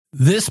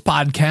This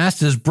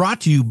podcast is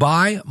brought to you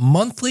by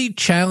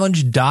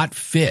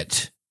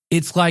monthlychallenge.fit.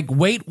 It's like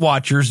Weight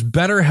Watchers,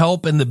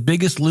 BetterHelp, and The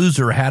Biggest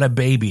Loser had a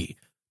baby.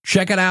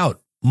 Check it out,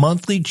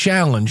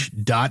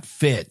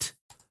 monthlychallenge.fit.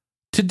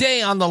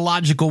 Today on the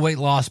Logical Weight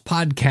Loss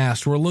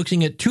Podcast, we're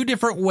looking at two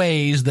different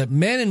ways that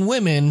men and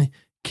women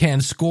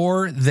can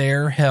score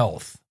their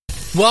health.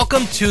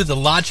 Welcome to the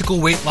Logical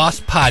Weight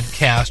Loss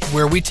Podcast,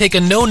 where we take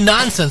a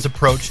no-nonsense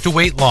approach to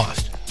weight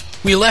loss.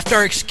 We left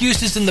our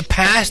excuses in the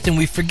past and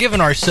we've forgiven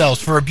ourselves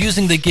for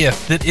abusing the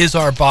gift that is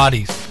our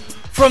bodies.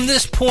 From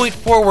this point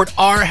forward,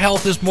 our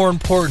health is more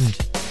important.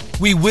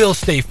 We will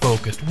stay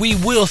focused. We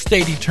will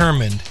stay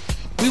determined.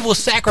 We will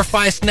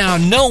sacrifice now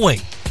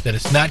knowing that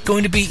it's not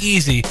going to be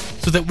easy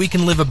so that we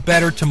can live a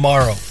better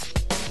tomorrow.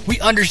 We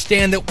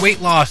understand that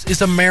weight loss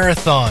is a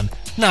marathon,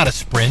 not a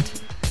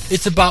sprint.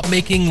 It's about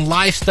making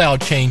lifestyle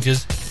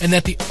changes and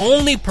that the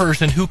only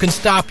person who can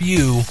stop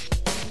you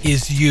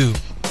is you.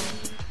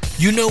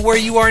 You know where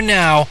you are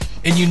now,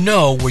 and you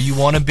know where you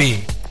want to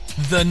be.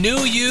 The new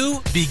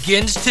you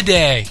begins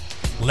today.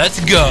 Let's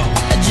go.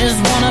 I just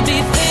want to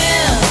be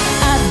thin.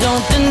 I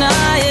don't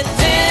deny it,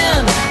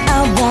 thin.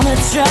 I want to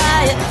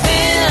try it,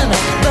 thin.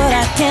 But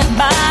I can't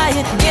buy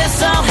it.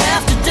 Guess I'll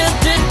have to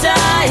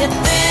diet,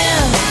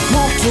 thin.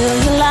 Won't kill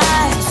your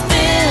life,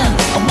 thin.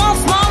 I want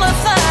smaller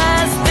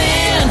thighs,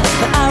 thin.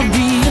 But I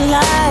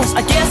realize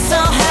I guess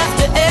I'll have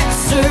to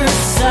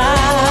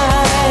exercise.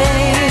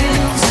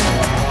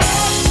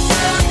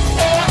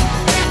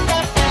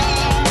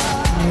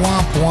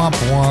 Womp, womp,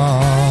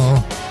 womp.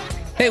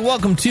 Hey,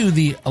 welcome to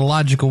the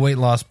Logical Weight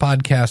Loss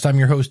Podcast. I'm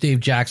your host, Dave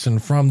Jackson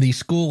from the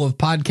School of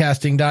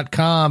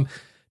Podcasting.com.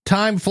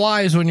 Time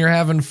flies when you're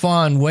having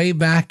fun. Way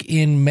back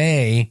in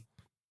May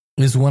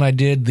is when I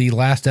did the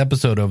last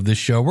episode of this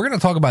show. We're going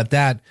to talk about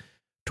that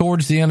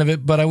towards the end of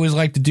it, but I always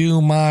like to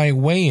do my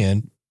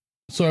weigh-in.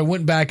 So I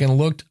went back and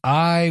looked.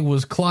 I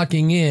was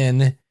clocking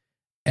in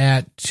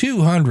at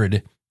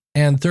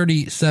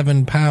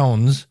 237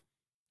 pounds.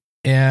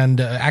 And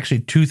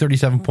actually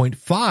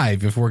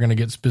 237.5 if we're going to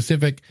get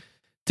specific.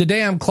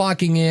 Today I'm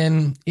clocking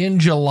in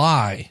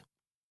July.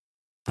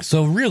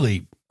 So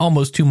really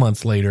almost 2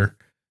 months later,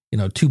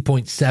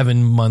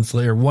 2.7 months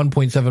later,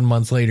 1.7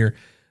 months later,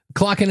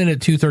 clocking in at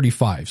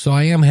 235. So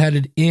I am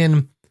headed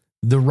in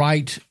the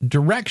right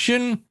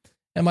direction.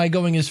 Am I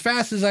going as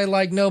fast as I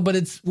like? No, but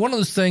it's one of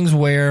those things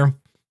where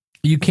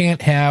you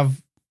can't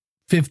have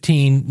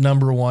 15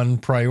 number one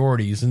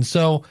priorities. And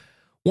so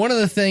one of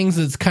the things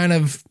that's kind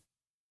of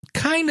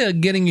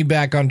getting me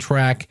back on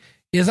track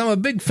is I'm a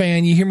big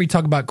fan. You hear me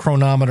talk about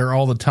Chronometer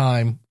all the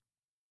time.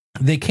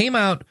 They came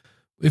out,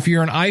 if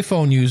you're an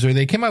iPhone user,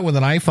 they came out with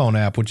an iPhone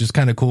app, which is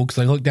kind of cool because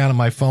I look down at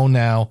my phone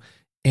now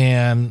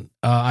and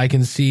I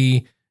can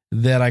see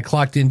that I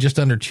clocked in just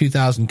under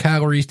 2,000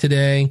 calories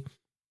today,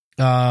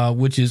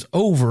 which is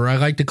over. I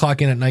like to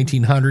clock in at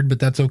 1,900, but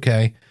that's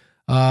okay.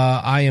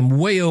 I am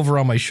way over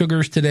on my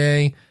sugars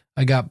today.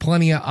 I got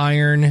plenty of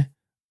iron.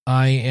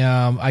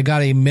 I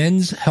got a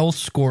men's health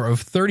score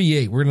of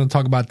 38. We're going to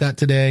talk about that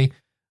today.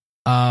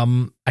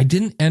 I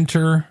didn't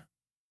enter.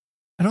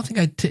 I don't think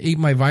I ate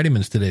my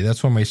vitamins today.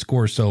 That's why my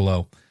score is so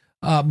low.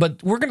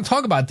 But we're going to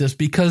talk about this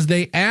because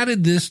they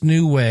added this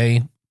new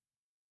way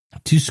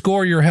to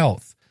score your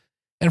health.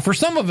 And for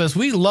some of us,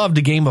 we love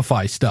to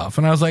gamify stuff.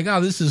 And I was like, oh,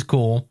 this is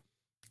cool.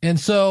 And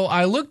so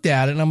I looked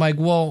at it and I'm like,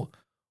 well,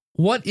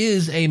 what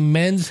is a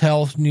men's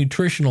health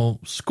nutritional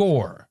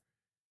score?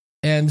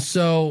 And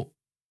so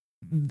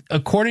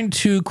according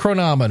to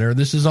Chronometer,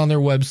 this is on their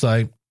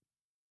website,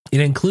 it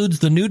includes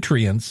the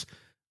nutrients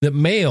that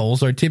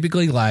males are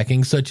typically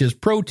lacking, such as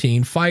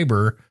protein,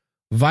 fiber,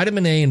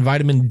 vitamin A and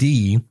vitamin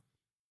D,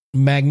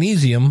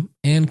 magnesium,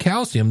 and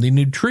calcium. The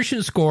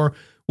nutrition score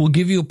will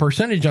give you a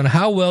percentage on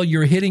how well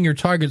you're hitting your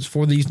targets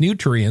for these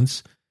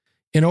nutrients.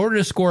 In order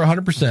to score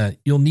 100%,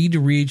 you'll need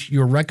to reach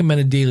your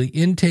recommended daily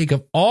intake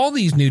of all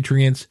these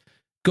nutrients.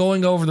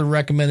 Going over the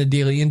recommended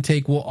daily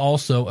intake will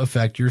also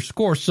affect your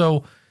score.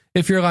 So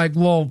if you're like,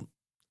 well,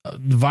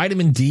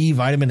 vitamin D,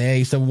 vitamin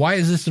A, so why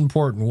is this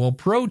important? Well,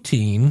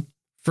 protein,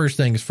 first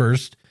things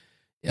first,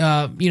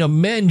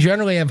 men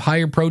generally have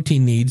higher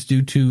protein needs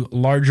due to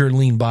larger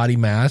lean body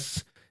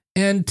mass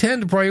and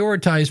tend to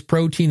prioritize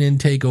protein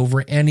intake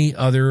over any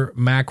other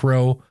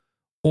macro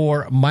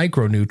or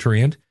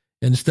micronutrient.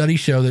 And studies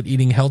show that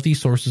eating healthy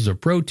sources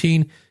of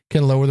protein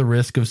can lower the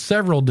risk of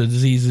several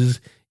diseases,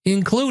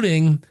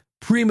 including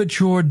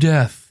premature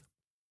death.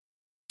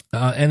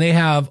 And they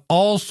have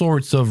all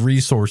sorts of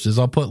resources.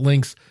 I'll put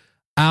links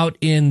out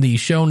in the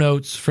show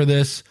notes for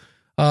this.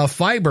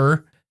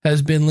 Fiber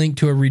has been linked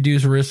to a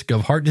reduced risk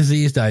of heart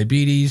disease,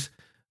 diabetes,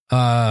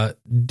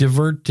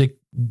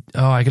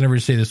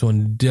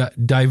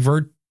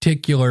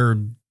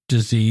 diverticular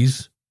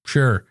disease,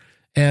 sure,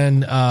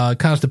 and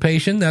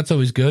constipation. That's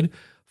always good.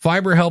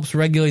 Fiber helps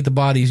regulate the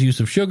body's use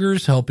of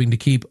sugars, helping to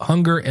keep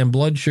hunger and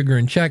blood sugar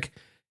in check.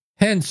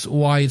 Hence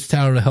why it's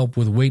touted to help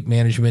with weight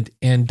management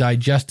and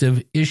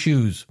digestive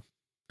issues.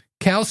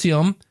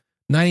 Calcium,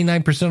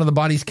 99% of the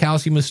body's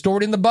calcium is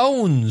stored in the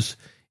bones.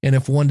 And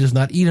if one does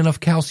not eat enough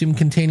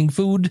calcium-containing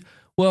food,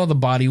 Well, the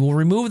body will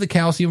remove the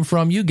calcium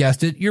from, you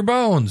guessed it, your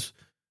bones.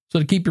 So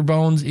to keep your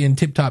bones in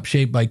tip-top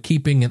shape by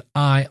keeping an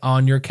eye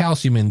on your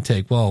calcium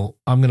intake. Well,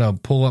 I'm going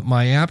to pull up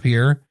my app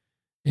here.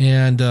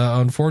 And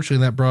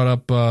unfortunately, that brought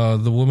up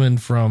the woman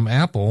from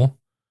Apple.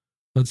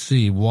 Let's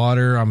see.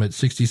 Water, I'm at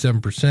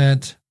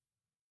 67%.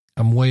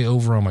 I'm way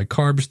over on my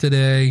carbs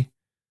today.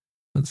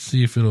 Let's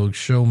see if it'll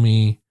show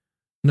me.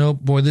 Nope.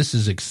 Boy, this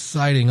is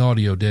exciting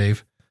audio,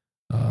 Dave.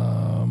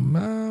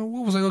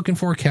 What was I looking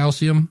for?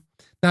 Calcium.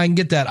 Now, I can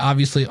get that,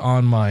 obviously,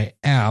 on my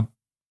app.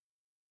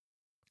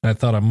 I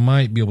thought I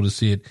might be able to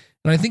see it.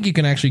 And I think you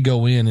can actually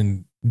go in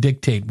and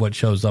dictate what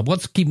shows up.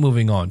 Let's keep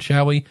moving on,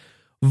 shall we?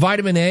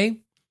 Vitamin A.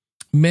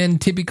 Men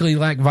typically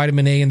lack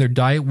vitamin A in their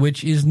diet,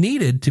 which is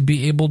needed to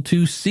be able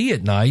to see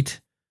at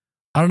night.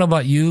 I don't know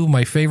about you,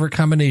 my favorite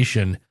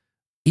combination,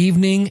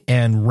 evening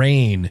and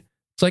rain.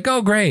 It's like,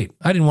 oh, great.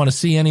 I didn't want to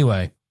see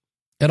anyway.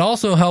 It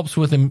also helps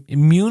with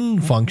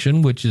immune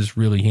function, which is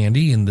really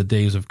handy in the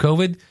days of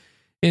COVID.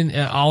 And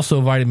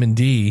also vitamin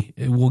D.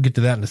 We'll get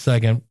to that in a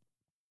second.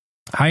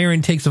 Higher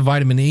intakes of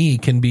vitamin E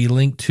can be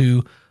linked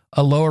to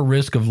a lower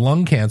risk of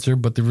lung cancer,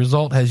 but the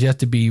result has yet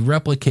to be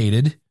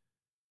replicated.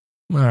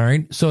 All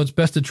right, so it's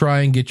best to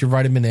try and get your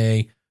vitamin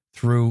A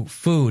through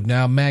food.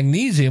 Now,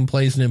 magnesium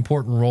plays an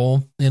important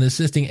role in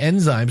assisting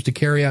enzymes to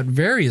carry out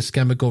various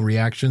chemical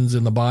reactions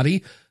in the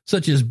body,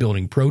 such as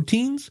building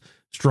proteins,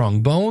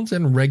 strong bones,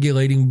 and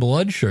regulating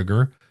blood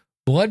sugar,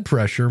 blood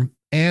pressure,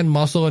 and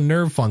muscle and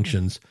nerve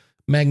functions.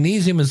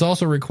 Magnesium is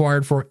also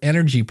required for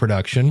energy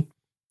production,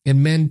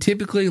 and men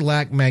typically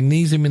lack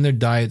magnesium in their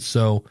diet,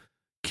 so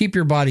keep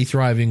your body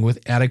thriving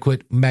with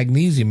adequate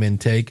magnesium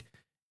intake.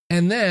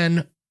 And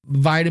then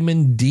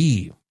vitamin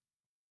D.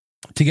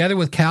 Together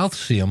with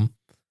calcium,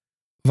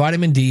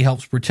 vitamin D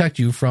helps protect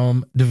you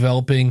from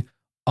developing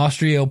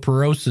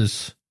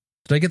osteoporosis.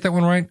 Did I get that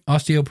one right?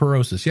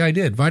 Osteoporosis. Yeah, I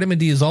did. Vitamin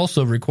D is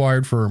also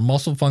required for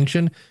muscle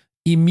function,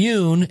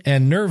 immune,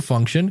 and nerve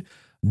function.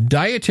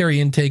 Dietary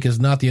intake is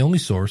not the only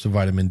source of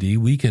vitamin D.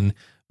 We can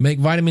make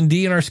vitamin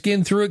D in our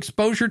skin through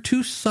exposure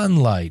to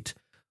sunlight.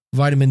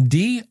 Vitamin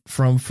D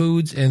from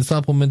foods and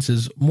supplements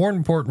is more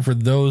important for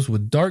those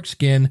with dark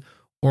skin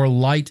or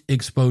light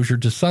exposure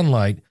to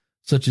sunlight,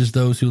 such as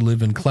those who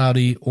live in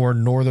cloudy or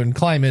northern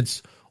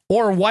climates,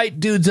 or white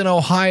dudes in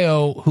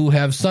Ohio who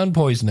have sun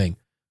poisoning.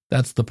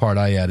 That's the part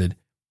I added.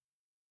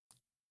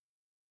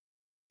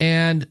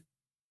 And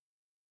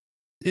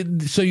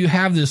so you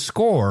have this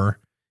score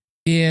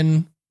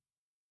in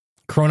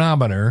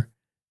Chronometer.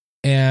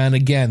 And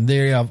again,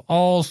 they have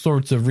all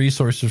sorts of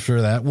resources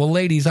for that. Well,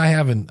 ladies, I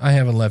haven't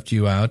left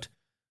you out.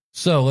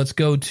 So let's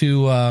go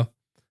to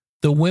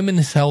the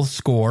Women's Health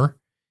Score.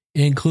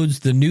 It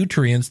includes the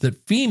nutrients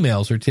that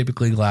females are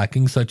typically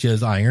lacking, such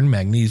as iron,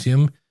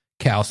 magnesium,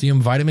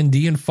 calcium, vitamin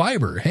D, and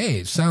fiber.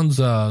 Hey, it sounds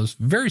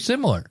very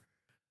similar.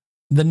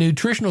 The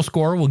nutritional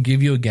score will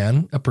give you,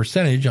 again, a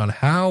percentage on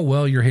how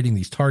well you're hitting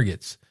these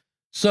targets.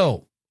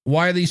 So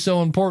why are these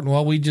so important?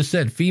 Well, we just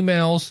said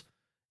females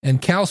and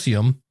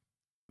calcium.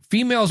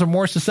 Females are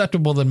more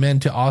susceptible than men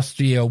to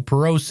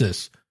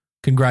osteoporosis.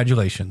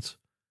 Congratulations.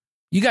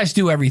 You guys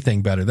do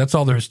everything better. That's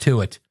all there is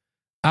to it.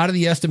 Out of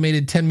the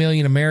estimated 10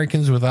 million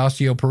Americans with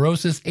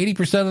osteoporosis,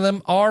 80% of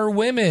them are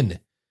women,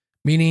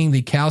 meaning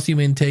the calcium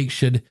intake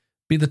should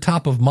be the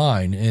top of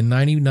mind, and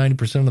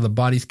 99% of the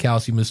body's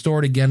calcium is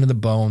stored again in the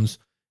bones,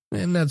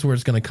 and that's where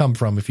it's going to come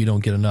from if you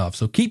don't get enough.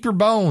 So keep your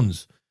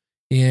bones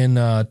in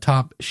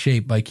top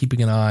shape by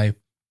keeping an eye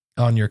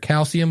on your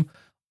calcium.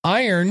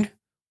 Iron,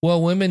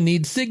 well, women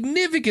need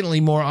significantly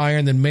more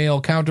iron than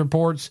male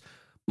counterparts,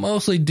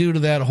 mostly due to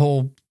that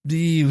whole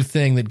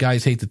thing that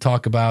guys hate to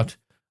talk about.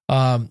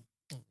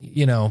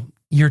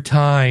 Your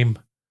time.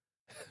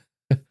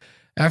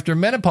 After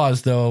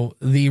menopause, though,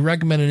 the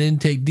recommended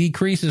intake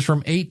decreases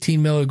from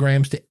 18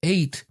 milligrams to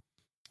 8.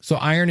 So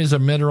iron is a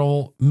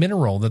mineral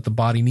that the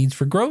body needs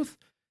for growth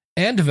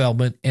and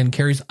development and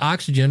carries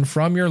oxygen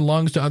from your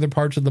lungs to other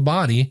parts of the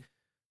body.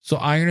 So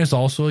iron is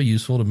also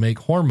useful to make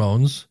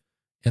hormones,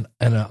 and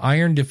an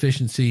iron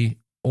deficiency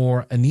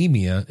or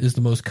anemia is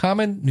the most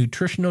common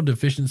nutritional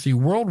deficiency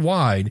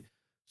worldwide.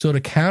 So to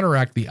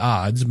counteract the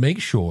odds, make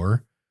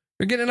sure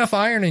you're getting enough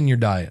iron in your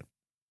diet.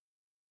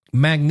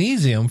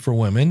 Magnesium for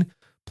women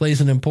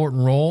plays an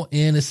important role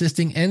in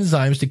assisting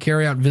enzymes to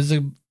carry out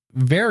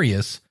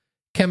various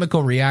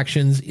chemical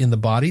reactions in the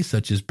body,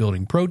 such as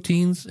building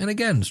proteins, and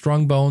again,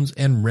 strong bones,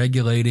 and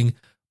regulating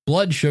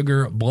blood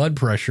sugar, blood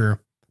pressure,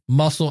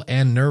 muscle,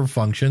 and nerve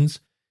functions.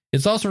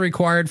 It's also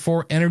required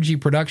for energy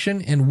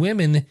production, and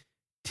women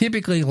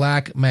typically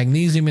lack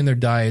magnesium in their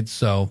diets.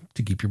 So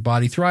to keep your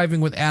body thriving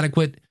with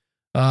adequate,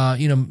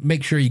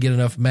 make sure you get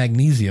enough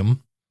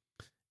magnesium.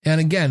 And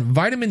again,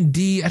 vitamin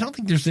D, I don't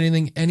think there's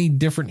anything any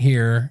different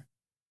here.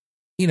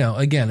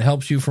 Again, it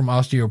helps you from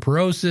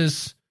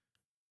osteoporosis.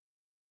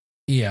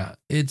 Yeah,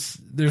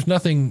 there's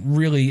nothing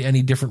really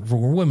any different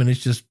for women. It's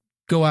just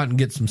go out and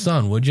get some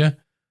sun, would you?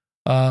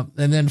 And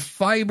then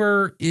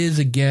fiber is,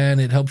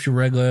 again, it helps you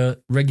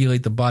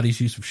regulate the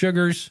body's use of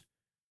sugars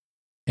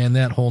and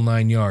that whole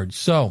 9 yards.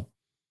 So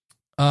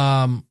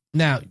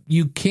now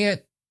you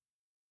can't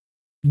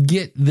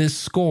get this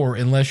score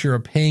unless you're a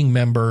paying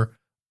member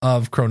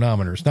of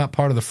Chronometer. It's not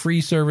part of the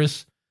free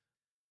service.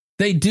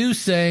 They do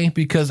say,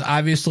 because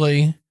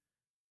obviously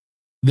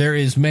there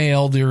is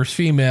male, there's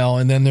female,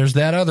 and then there's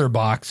that other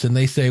box, and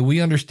they say,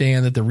 we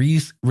understand that the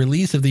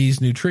release of these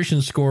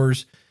nutrition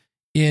scores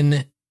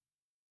in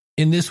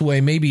this way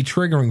may be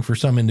triggering for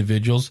some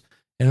individuals.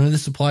 And when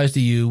this applies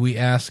to you, we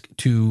ask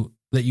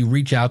that you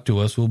reach out to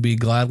us. We'll be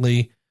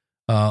gladly,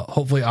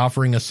 hopefully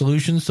offering a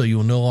solution so you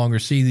will no longer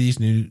see these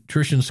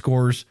nutrition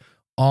scores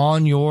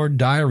on your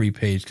diary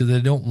page because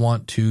they don't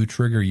want to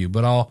trigger you.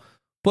 But I'll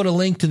put a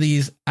link to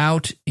these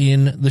out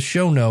in the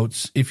show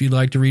notes if you'd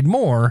like to read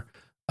more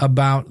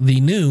about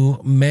the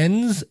new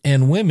men's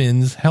and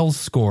women's health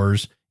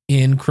scores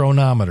in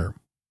Chronometer.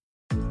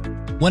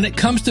 When it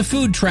comes to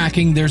food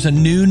tracking, there's a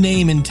new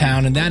name in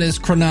town, and that is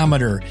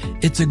Chronometer.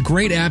 It's a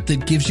great app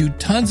that gives you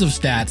tons of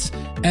stats,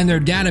 and their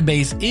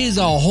database is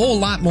a whole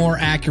lot more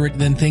accurate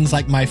than things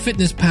like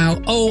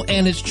MyFitnessPal. Oh,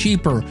 and it's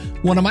cheaper.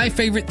 One of my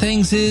favorite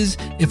things is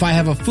if I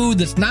have a food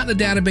that's not in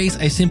the database,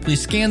 I simply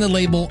scan the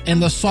label, and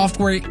the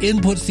software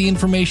inputs the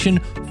information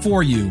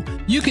for you.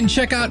 You can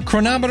check out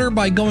Chronometer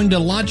by going to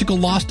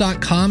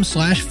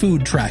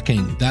logicalloss.com/food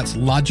tracking. That's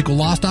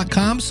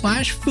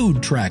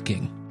logicalloss.com/food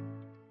tracking.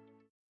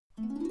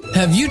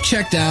 Have you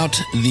checked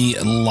out the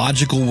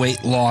Logical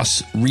Weight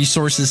Loss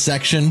resources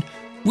section?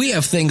 We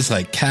have things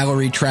like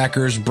calorie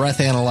trackers,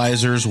 breath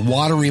analyzers,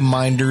 water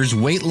reminders,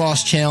 weight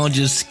loss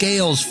challenges,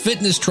 scales,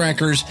 fitness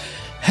trackers,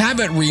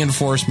 habit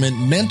reinforcement,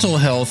 mental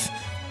health,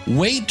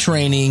 weight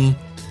training.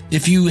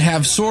 If you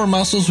have sore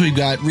muscles, we've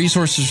got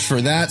resources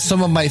for that.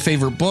 Some of my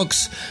favorite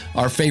books,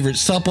 our favorite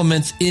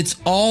supplements, it's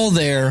all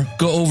there.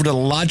 Go over to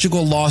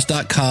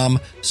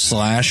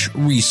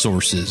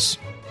logicalloss.com/resources.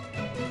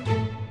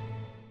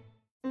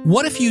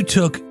 What if you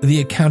took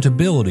the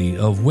accountability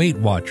of Weight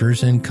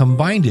Watchers and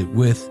combined it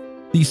with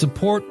the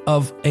support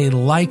of a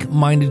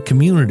like-minded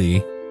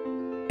community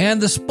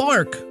and the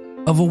spark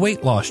of a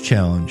weight loss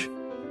challenge?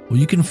 Well,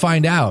 you can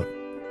find out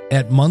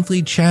at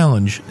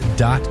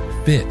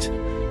monthlychallenge.fit.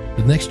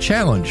 The next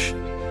challenge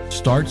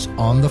starts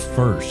on the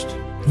 1st.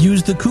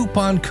 Use the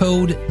coupon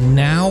code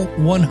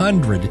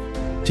NOW100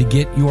 to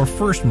get your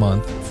first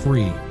month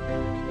free.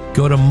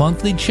 Go to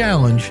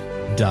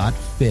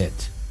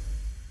monthlychallenge.fit.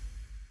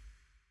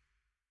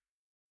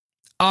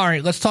 All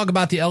right, let's talk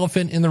about the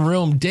elephant in the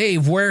room.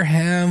 Dave, where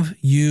have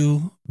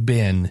you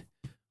been?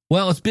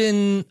 Well, it's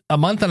been a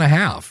month and a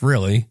half,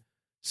 really,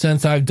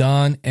 since I've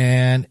done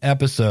an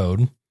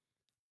episode.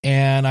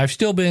 And I've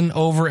still been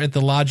over at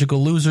the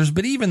Logical Losers,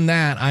 but even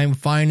that, I'm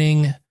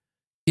finding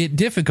it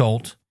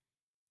difficult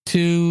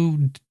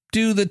to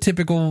do the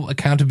typical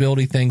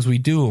accountability things we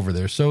do over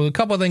there. So a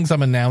couple of things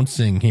I'm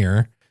announcing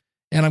here,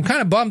 and I'm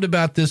kind of bummed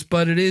about this,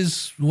 but it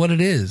is what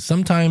it is.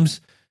 Sometimes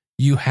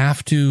you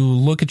have to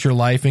look at your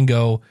life and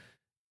go,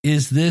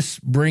 is this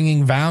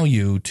bringing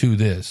value to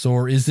this?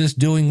 Or is this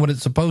doing what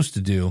it's supposed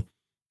to do?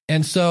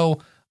 And so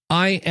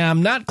I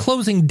am not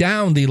closing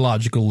down the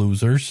Logical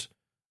Losers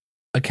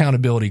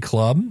Accountability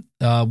Club.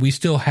 We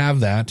still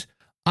have that.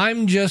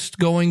 I'm just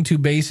going to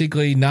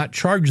basically not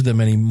charge them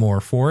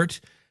anymore for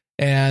it.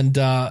 And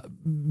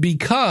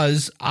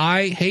because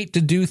I hate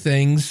to do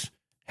things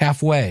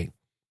halfway.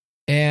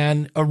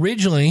 And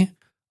originally,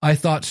 I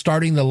thought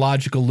starting the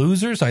Logical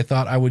Losers, I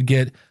thought I would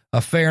get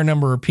a fair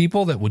number of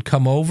people that would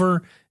come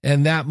over,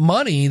 and that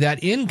money,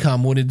 that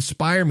income would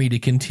inspire me to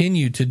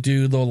continue to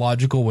do the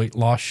Logical Weight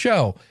Loss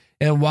show.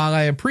 And while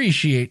I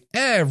appreciate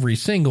every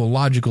single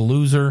Logical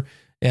Loser,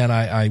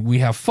 and we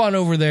have fun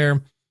over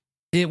there,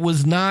 it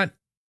was not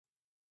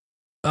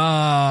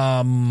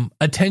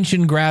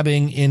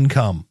attention-grabbing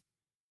income,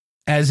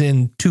 as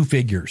in 2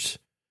 figures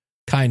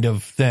kind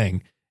of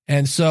thing.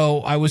 And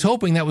so I was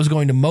hoping that was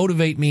going to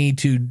motivate me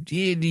to,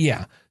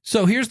 yeah.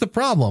 So here's the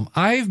problem.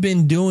 I've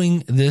been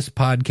doing this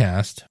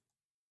podcast.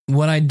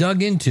 When I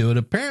dug into it,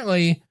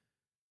 apparently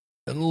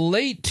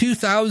late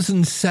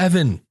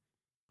 2007.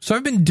 So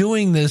I've been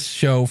doing this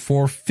show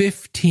for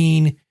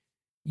 15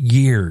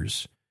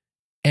 years.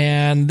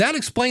 And that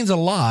explains a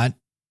lot.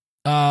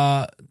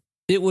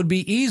 It would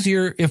be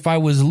easier if I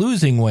was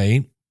losing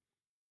weight,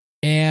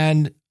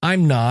 and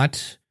I'm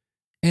not.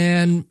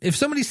 And if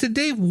somebody said,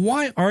 Dave,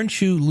 why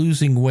aren't you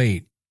losing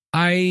weight?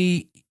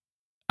 I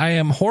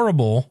am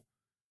horrible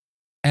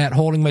at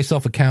holding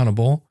myself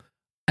accountable.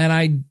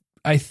 And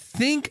I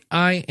think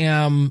I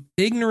am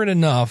ignorant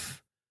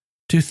enough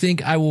to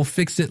think I will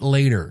fix it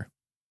later.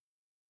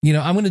 You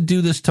know, I'm going to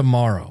do this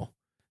tomorrow.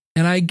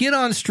 And I get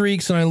on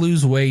streaks and I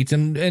lose weight.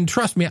 And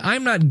trust me,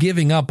 I'm not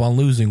giving up on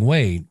losing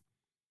weight,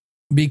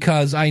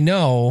 because I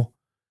know,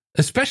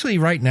 especially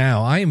right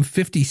now, I am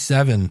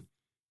 57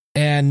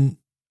 and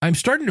I'm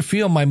starting to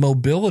feel my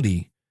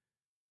mobility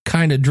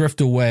kind of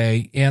drift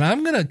away, and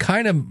I'm going to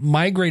kind of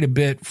migrate a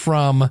bit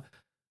from,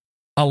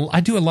 I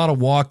do a lot of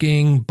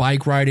walking,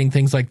 bike riding,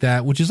 things like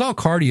that, which is all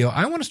cardio.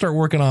 I want to start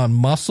working on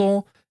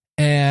muscle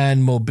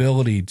and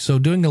mobility. So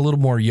doing a little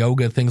more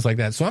yoga, things like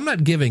that. So I'm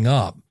not giving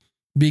up,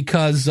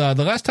 because the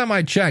last time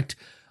I checked,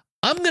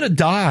 I'm going to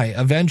die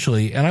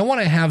eventually, and I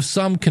want to have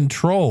some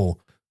control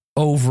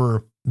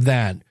over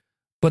that.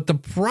 But the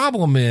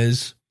problem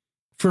is,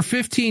 for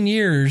 15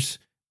 years,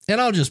 and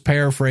I'll just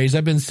paraphrase,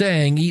 I've been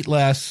saying eat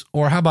less,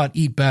 or how about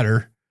eat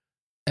better,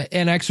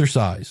 and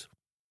exercise.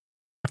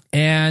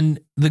 And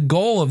the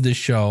goal of this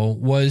show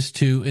was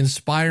to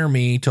inspire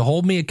me, to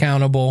hold me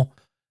accountable,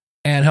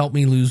 and help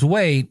me lose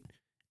weight.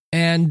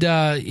 And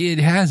it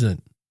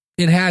hasn't.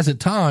 It has at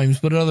times,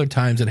 but at other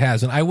times it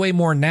hasn't. I weigh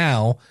more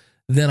now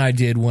than I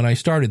did when I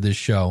started this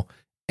show.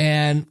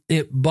 And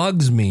it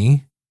bugs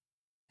me.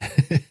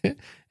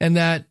 And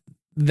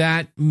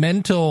that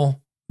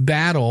mental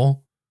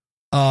battle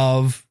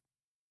of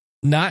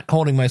not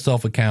holding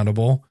myself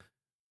accountable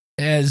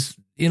as,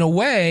 in a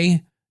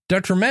way,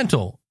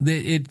 detrimental.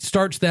 It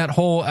starts that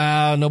whole,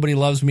 nobody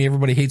loves me,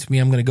 everybody hates me,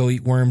 I'm going to go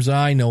eat worms.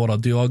 I know what I'll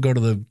do. I'll go to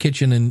the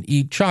kitchen and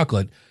eat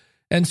chocolate.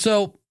 And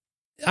so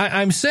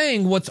I'm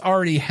saying what's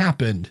already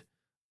happened,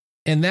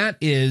 and that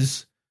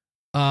is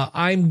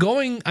I'm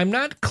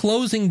not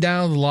closing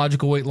down the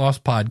Logical Weight Loss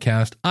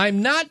podcast.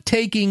 I'm not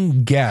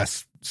taking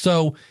guests.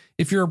 So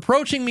if you're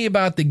approaching me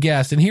about the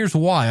guests, and here's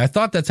why, I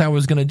thought that's how I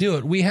was going to do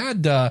it. We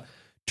had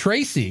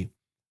Tracy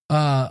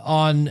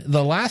on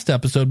the last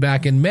episode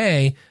back in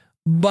May,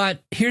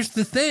 but here's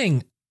the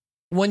thing.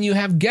 When you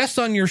have guests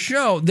on your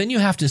show, then you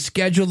have to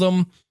schedule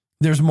them.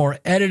 There's more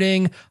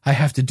editing. I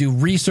have to do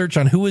research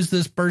on who is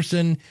this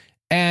person.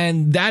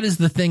 And that is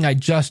the thing I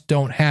just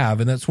don't have.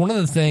 And that's one of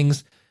the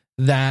things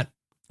that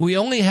we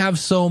only have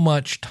so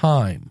much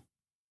time.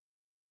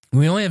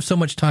 We only have so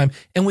much time,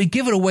 and we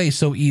give it away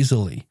so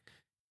easily.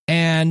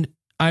 And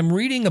I'm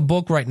reading a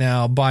book right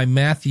now by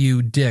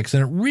Matthew Dix,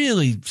 and it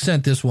really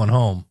sent this one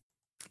home.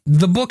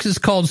 The book is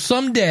called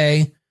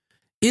Someday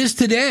is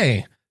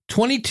Today,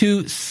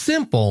 22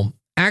 Simple,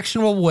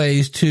 Actionable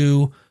Ways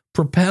to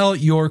Propel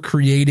Your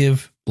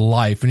Creative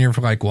Life. And you're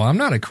like, well, I'm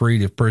not a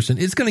creative person.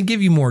 It's going to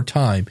give you more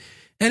time.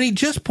 And he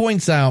just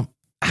points out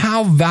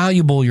how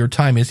valuable your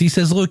time is. He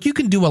says, look, you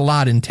can do a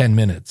lot in 10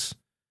 minutes.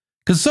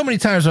 Because so many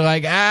times they're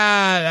like,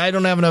 I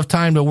don't have enough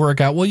time to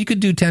work out. Well, you could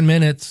do 10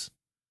 minutes.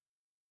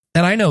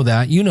 And I know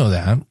that, you know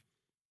that.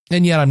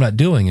 And yet I'm not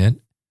doing it.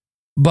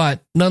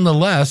 But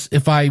nonetheless,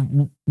 if I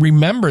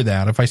remember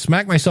that, if I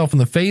smack myself in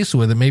the face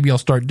with it, maybe I'll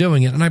start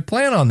doing it. And I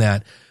plan on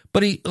that.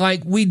 But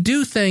we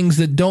do things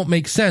that don't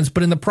make sense,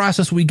 but in the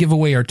process, we give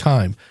away our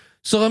time.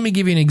 So let me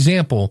give you an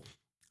example.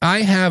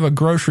 I have a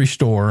grocery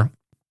store,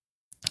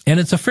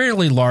 and it's a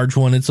fairly large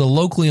one. It's a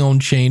locally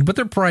owned chain, but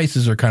their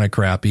prices are kind of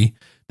crappy.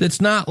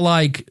 It's not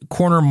like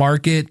corner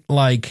market,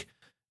 like,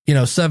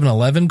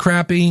 7-Eleven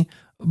crappy,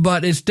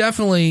 but it's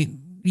definitely,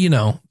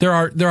 there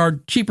are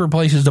cheaper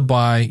places to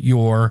buy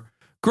your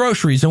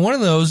groceries. And one of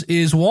those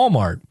is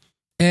Walmart.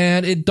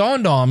 And it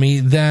dawned on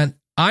me that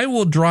I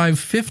will drive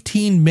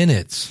 15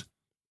 minutes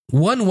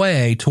one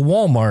way to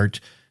Walmart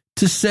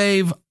to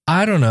save,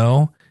 I don't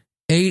know,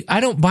 I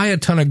don't buy a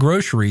ton of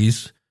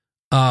groceries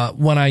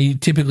when I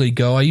typically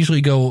go. I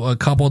usually go a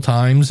couple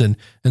times, and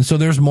so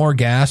there's more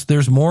gas,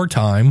 there's more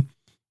time.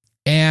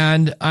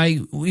 And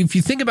if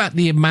you think about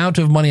the amount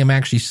of money I'm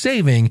actually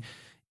saving,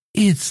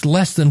 it's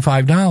less than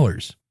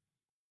 $5.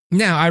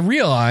 Now, I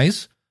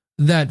realize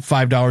that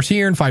 $5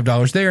 here and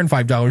 $5 there and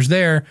 $5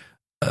 there,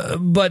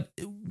 but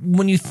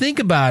when you think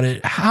about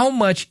it, how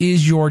much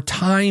is your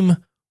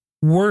time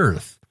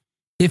worth?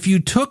 If you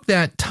took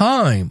that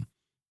time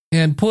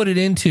and put it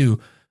into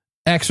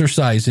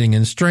exercising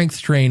and strength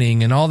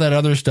training and all that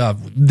other stuff,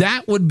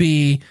 that would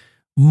be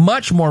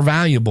much more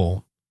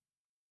valuable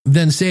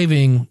than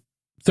saving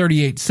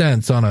 38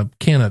 cents on a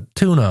can of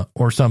tuna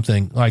or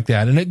something like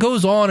that. And it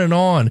goes on and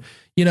on.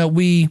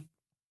 We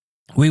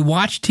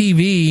watch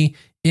TV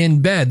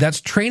in bed.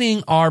 That's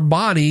training our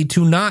body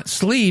to not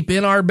sleep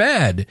in our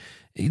bed.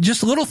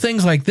 Just little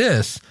things like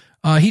this.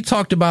 He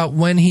talked about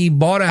when he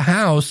bought a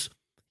house,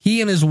 he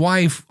and his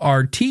wife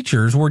were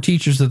teachers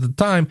at the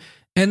time,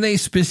 and they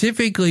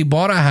specifically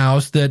bought a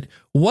house that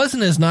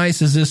wasn't as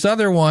nice as this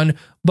other one,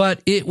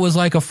 but it was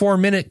like a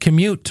 4-minute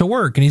commute to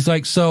work. And he's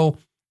like, so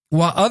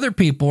while other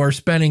people are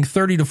spending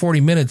 30 to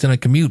 40 minutes in a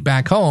commute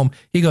back home,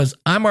 he goes,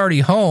 I'm already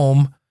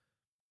home.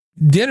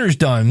 Dinner's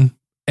done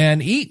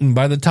and eaten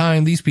by the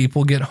time these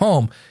people get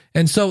home.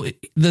 And so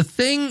the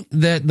thing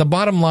that the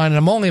bottom line, and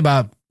I'm only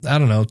about,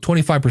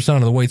 25%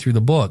 of the way through the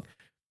book,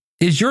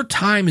 is your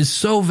time is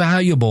so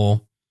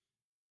valuable,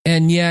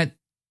 and yet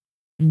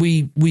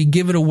we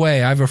give it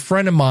away. I have a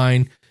friend of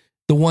mine,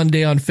 the one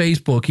day on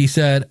Facebook, he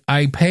said,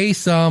 I pay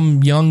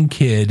some young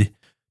kid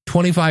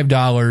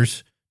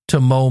 $25 to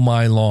mow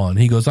my lawn.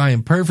 He goes, I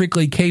am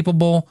perfectly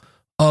capable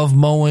of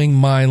mowing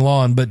my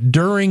lawn, but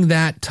during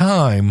that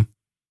time,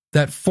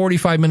 that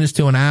 45 minutes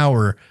to an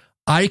hour,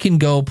 I can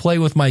go play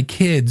with my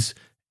kids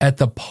at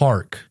the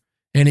park.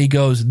 And he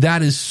goes,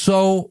 that is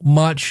so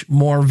much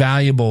more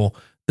valuable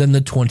than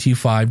the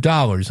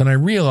 $25. And I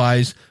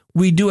realize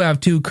we do have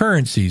two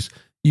currencies.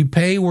 You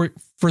pay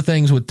for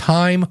things with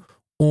time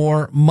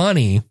or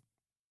money.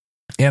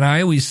 And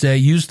I always say,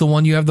 use the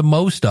one you have the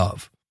most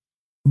of.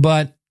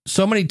 But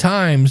so many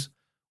times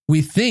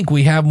we think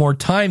we have more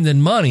time than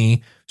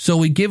money, so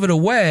we give it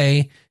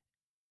away,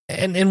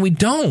 and we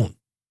don't.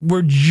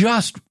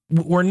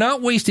 we're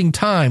not wasting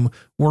time.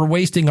 We're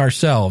wasting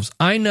ourselves.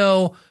 I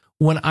know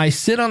when I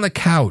sit on the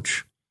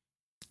couch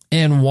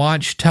and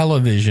watch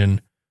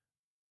television,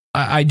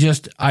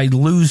 I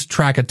lose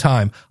track of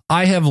time.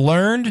 I have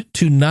learned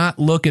to not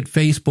look at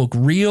Facebook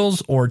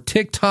Reels or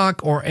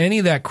TikTok or any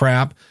of that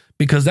crap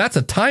because that's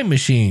a time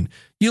machine.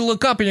 You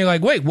look up and you're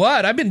like, wait,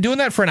 what? I've been doing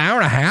that for an hour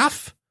and a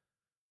half?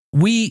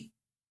 We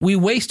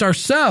waste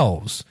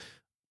ourselves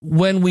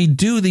when we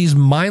do these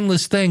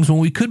mindless things when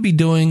we could be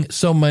doing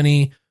so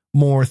many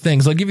more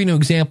things. I'll give you an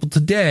example.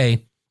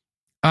 Today,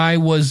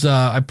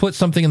 I put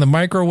something in the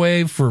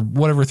microwave for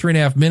whatever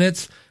 3.5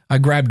 minutes. I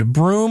grabbed a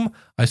broom,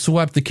 I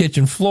swept the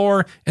kitchen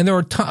floor, and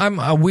I'm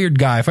a weird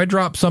guy. If I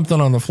drop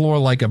something on the floor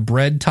like a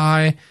bread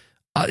tie,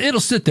 it'll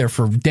sit there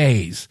for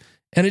days.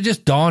 And it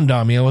just dawned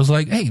on me. I was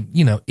like, hey,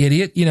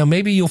 idiot,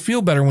 maybe you'll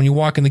feel better when you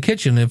walk in the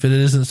kitchen if it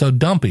isn't so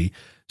dumpy.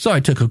 So I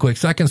took a quick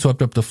second,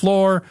 swept up the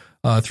floor,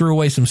 threw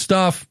away some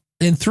stuff.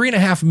 In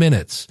 3.5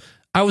 minutes,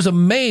 I was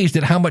amazed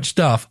at how much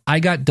stuff I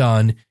got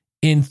done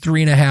in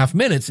 3.5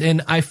 minutes.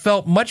 And I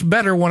felt much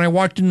better when I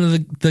walked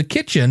into the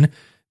kitchen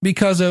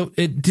because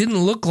it didn't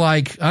look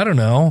like, I don't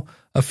know,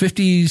 a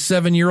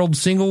 57-year-old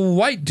single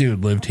white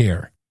dude lived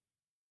here.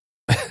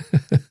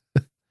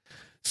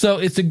 So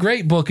it's a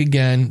great book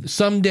again.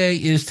 Someday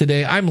is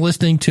Today. I'm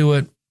listening to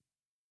it.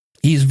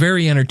 He's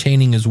very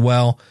entertaining as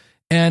well.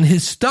 And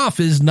his stuff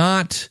is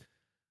not,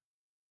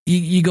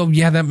 you go,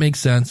 yeah, that makes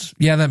sense.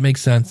 Yeah, that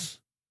makes sense.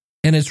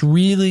 And it's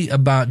really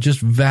about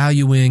just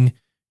valuing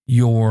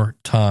your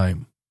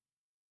time.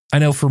 I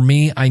know for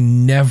me, I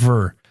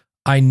never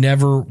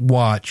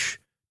watch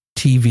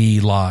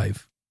TV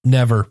live.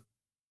 Never.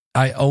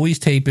 I always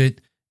tape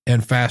it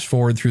and fast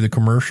forward through the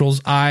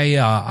commercials. I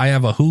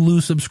have a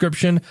Hulu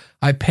subscription.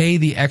 I pay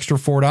the extra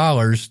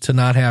 $4 to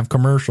not have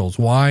commercials.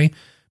 Why?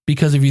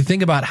 Because if you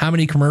think about how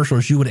many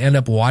commercials you would end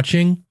up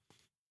watching,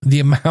 the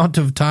amount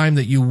of time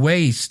that you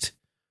waste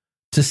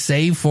to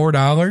save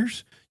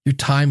 $4, your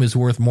time is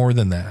worth more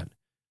than that.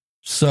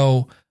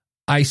 So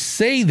I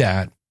say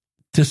that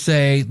to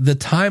say the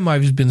time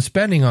I've been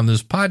spending on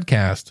this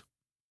podcast,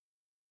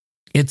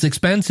 it's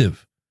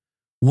expensive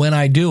when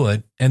I do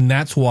it. And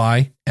that's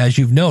why, as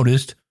you've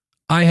noticed,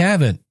 I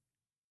haven't.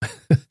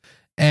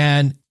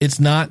 And it's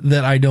not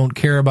that I don't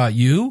care about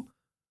you.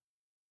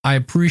 I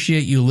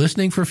appreciate you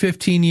listening for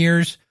 15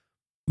 years,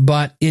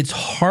 but it's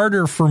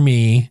harder for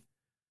me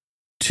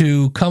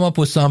to come up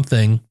with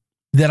something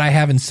that I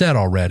haven't said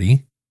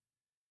already.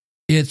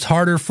 It's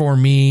harder for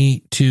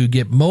me to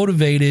get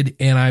motivated,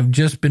 and I've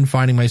just been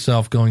finding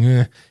myself going,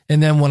 eh.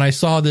 And then when I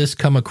saw this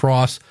come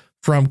across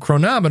from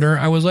Chronometer,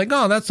 I was like,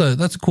 oh, that's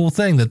a cool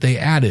thing that they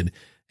added.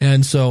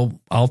 And so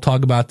I'll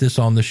talk about this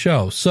on the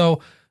show.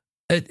 So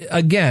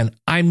again,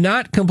 I'm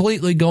not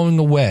completely going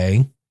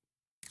away.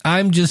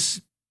 I'm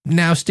just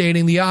now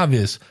stating the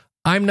obvious.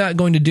 I'm not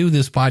going to do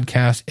this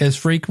podcast as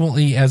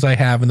frequently as I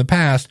have in the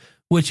past,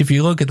 which if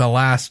you look at the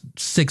last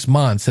 6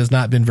 months has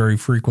not been very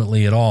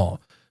frequently at all.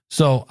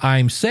 So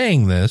I'm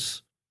saying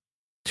this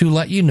to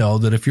let you know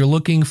that if you're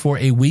looking for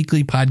a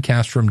weekly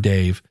podcast from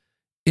Dave,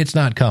 it's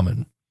not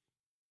coming.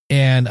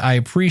 And I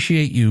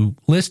appreciate you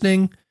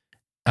listening.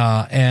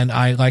 And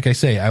like I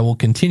say, I will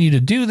continue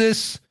to do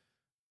this,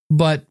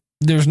 but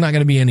there's not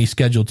going to be any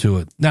schedule to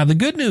it. Now, the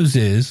good news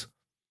is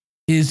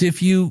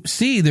if you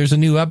see there's a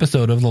new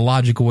episode of the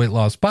Logical Weight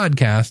Loss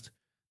Podcast,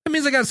 that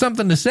means I got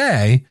something to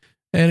say,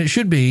 and it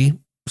should be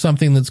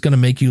something that's going to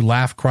make you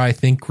laugh, cry,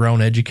 think,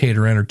 groan, educate,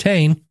 or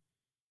entertain.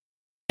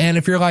 And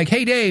if you're like,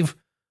 hey, Dave,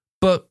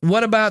 but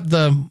what about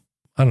the,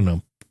 I don't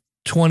know,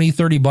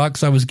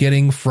 $20-$30 I was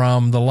getting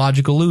from the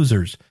Logical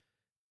Losers?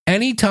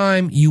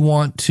 Anytime you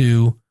want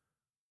to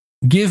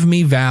give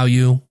me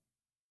value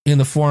in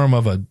the form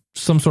of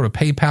some sort of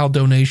PayPal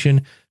donation,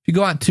 if you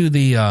go out to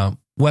the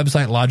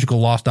website,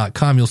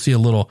 logicalloss.com, you'll see a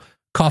little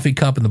coffee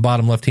cup in the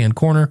bottom left-hand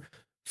corner.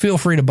 Feel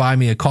free to buy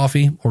me a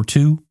coffee or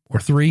 2 or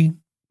 3,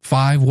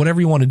 5,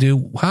 whatever you want to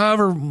do,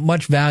 however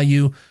much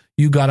value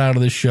you got out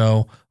of this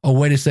show. A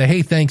way to say,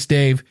 hey, thanks,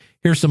 Dave.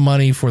 Here's some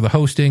money for the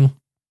hosting,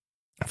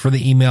 for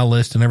the email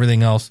list and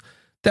everything else.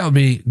 That would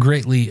be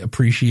greatly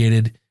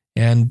appreciated.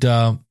 And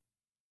I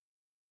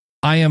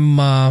am,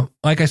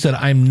 like I said,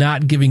 I'm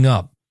not giving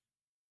up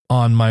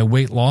on my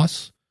weight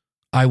loss.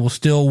 I will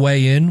still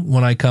weigh in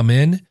when I come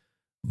in,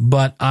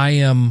 but I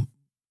am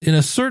in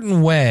a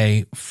certain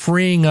way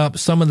freeing up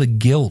some of the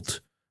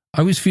guilt. I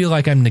always feel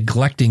like I'm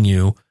neglecting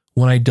you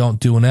when I don't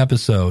do an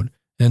episode.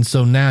 And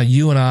so now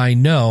you and I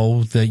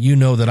know that you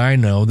know that I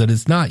know that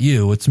it's not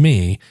you, it's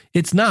me.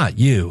 It's not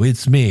you,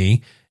 it's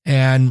me.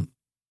 And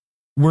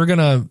we're going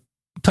to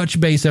touch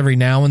base every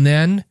now and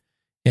then,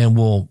 and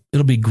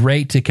it'll be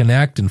great to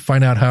connect and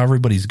find out how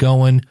everybody's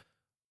going.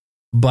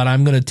 But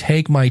I'm going to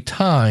take my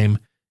time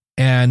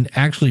and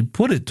actually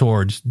put it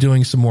towards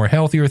doing some more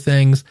healthier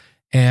things.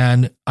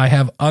 And I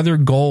have other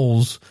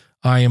goals.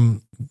 I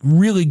am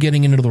really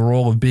getting into the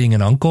role of being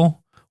an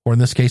uncle, or in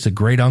this case, a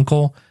great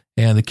uncle.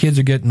 And the kids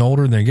are getting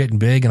older and they're getting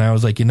big. And I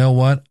was like, you know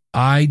what?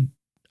 I'm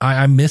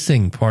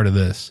missing part of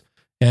this.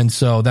 And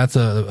so that's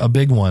a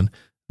big one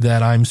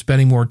that I'm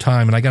spending more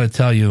time. And I got to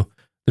tell you,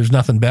 there's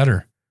nothing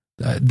better.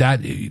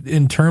 That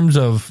in terms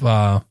of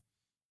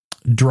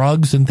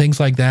drugs and things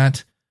like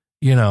that,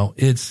 you know,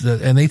 it's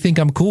and they think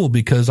I'm cool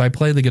because I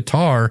play the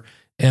guitar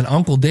and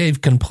Uncle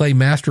Dave can play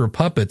Master of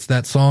Puppets,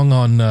 that song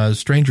on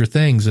Stranger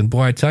Things. And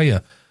boy, I tell you,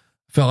 I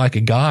felt like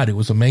a god. It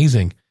was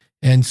amazing.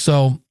 And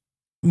so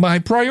my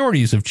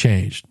priorities have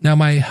changed. Now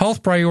my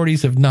health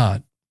priorities have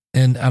not.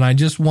 And I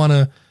just want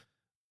to,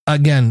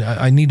 again,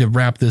 I need to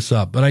wrap this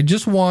up, but I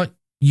just want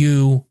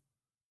you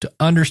to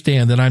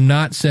understand that I'm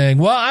not saying,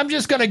 well, I'm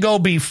just going to go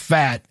be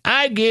fat.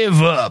 I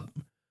give up.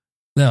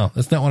 No,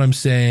 that's not what I'm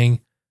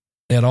saying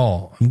at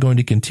all. I'm going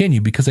to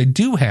continue because I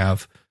do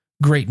have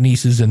great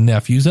nieces and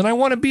nephews and I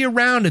want to be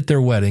around at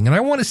their wedding and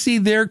I want to see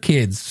their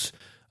kids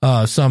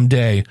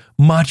someday,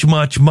 much,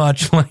 much,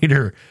 much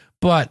later,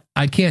 but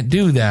I can't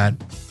do that.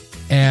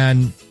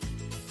 And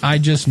I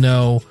just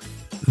know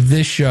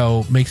this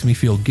show makes me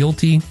feel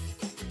guilty.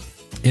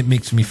 It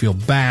makes me feel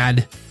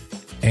bad.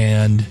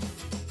 And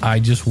I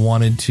just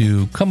wanted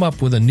to come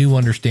up with a new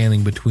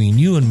understanding between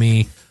you and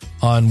me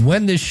on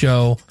when this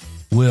show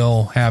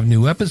will have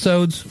new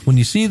episodes. When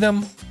you see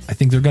them, I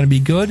think they're going to be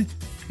good.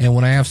 And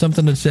when I have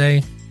something to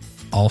say,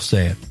 I'll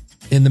say it.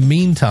 In the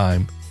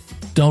meantime,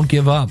 don't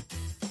give up.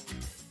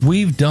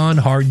 We've done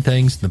hard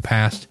things in the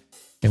past,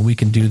 and we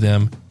can do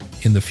them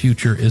in the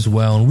future as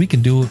well. And we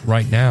can do it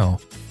right now.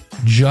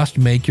 Just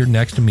make your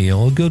next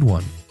meal a good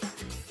one.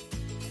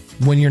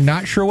 When you're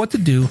not sure what to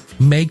do,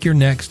 make your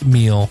next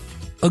meal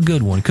a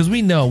good one. Because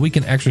we know we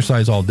can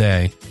exercise all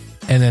day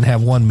and then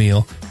have one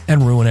meal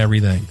and ruin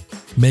everything.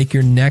 Make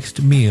your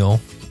next meal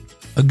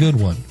a good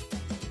one.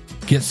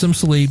 Get some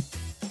sleep,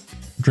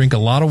 drink a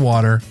lot of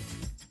water,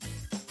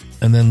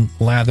 and then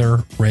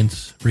lather,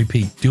 rinse,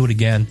 repeat. Do it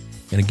again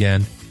and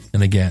again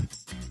and again.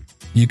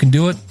 You can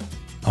do it.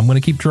 I'm going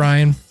to keep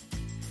trying,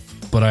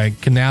 but I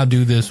can now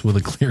do this with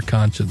a clear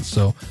conscience.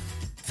 So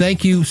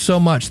thank you so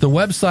much. The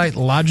website,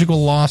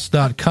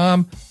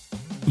 logicalloss.com.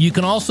 You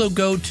can also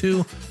go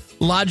to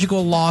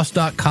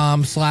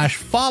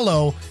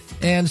logicalloss.com/follow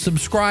and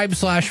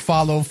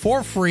subscribe/follow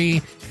for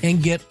free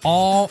and get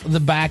all the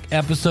back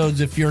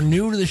episodes. If you're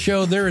new to the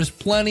show, there is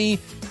plenty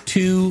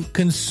to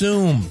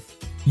consume.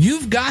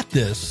 You've got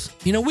this.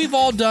 You know, we've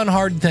all done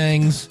hard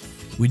things.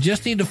 We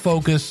just need to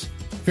focus,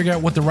 figure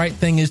out what the right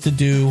thing is to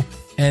do,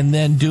 and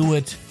then do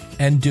it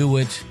and do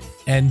it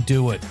and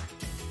do it.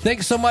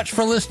 Thanks so much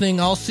for listening.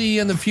 I'll see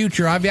you in the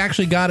future. I've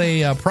actually got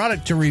a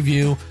product to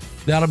review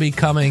that'll be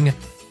coming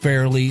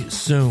fairly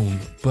soon.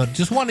 But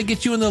just want to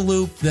get you in the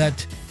loop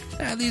that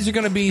these are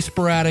going to be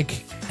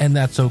sporadic, and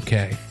that's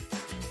okay.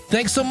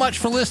 Thanks so much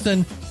for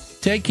listening.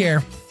 Take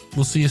care.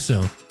 We'll see you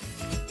soon.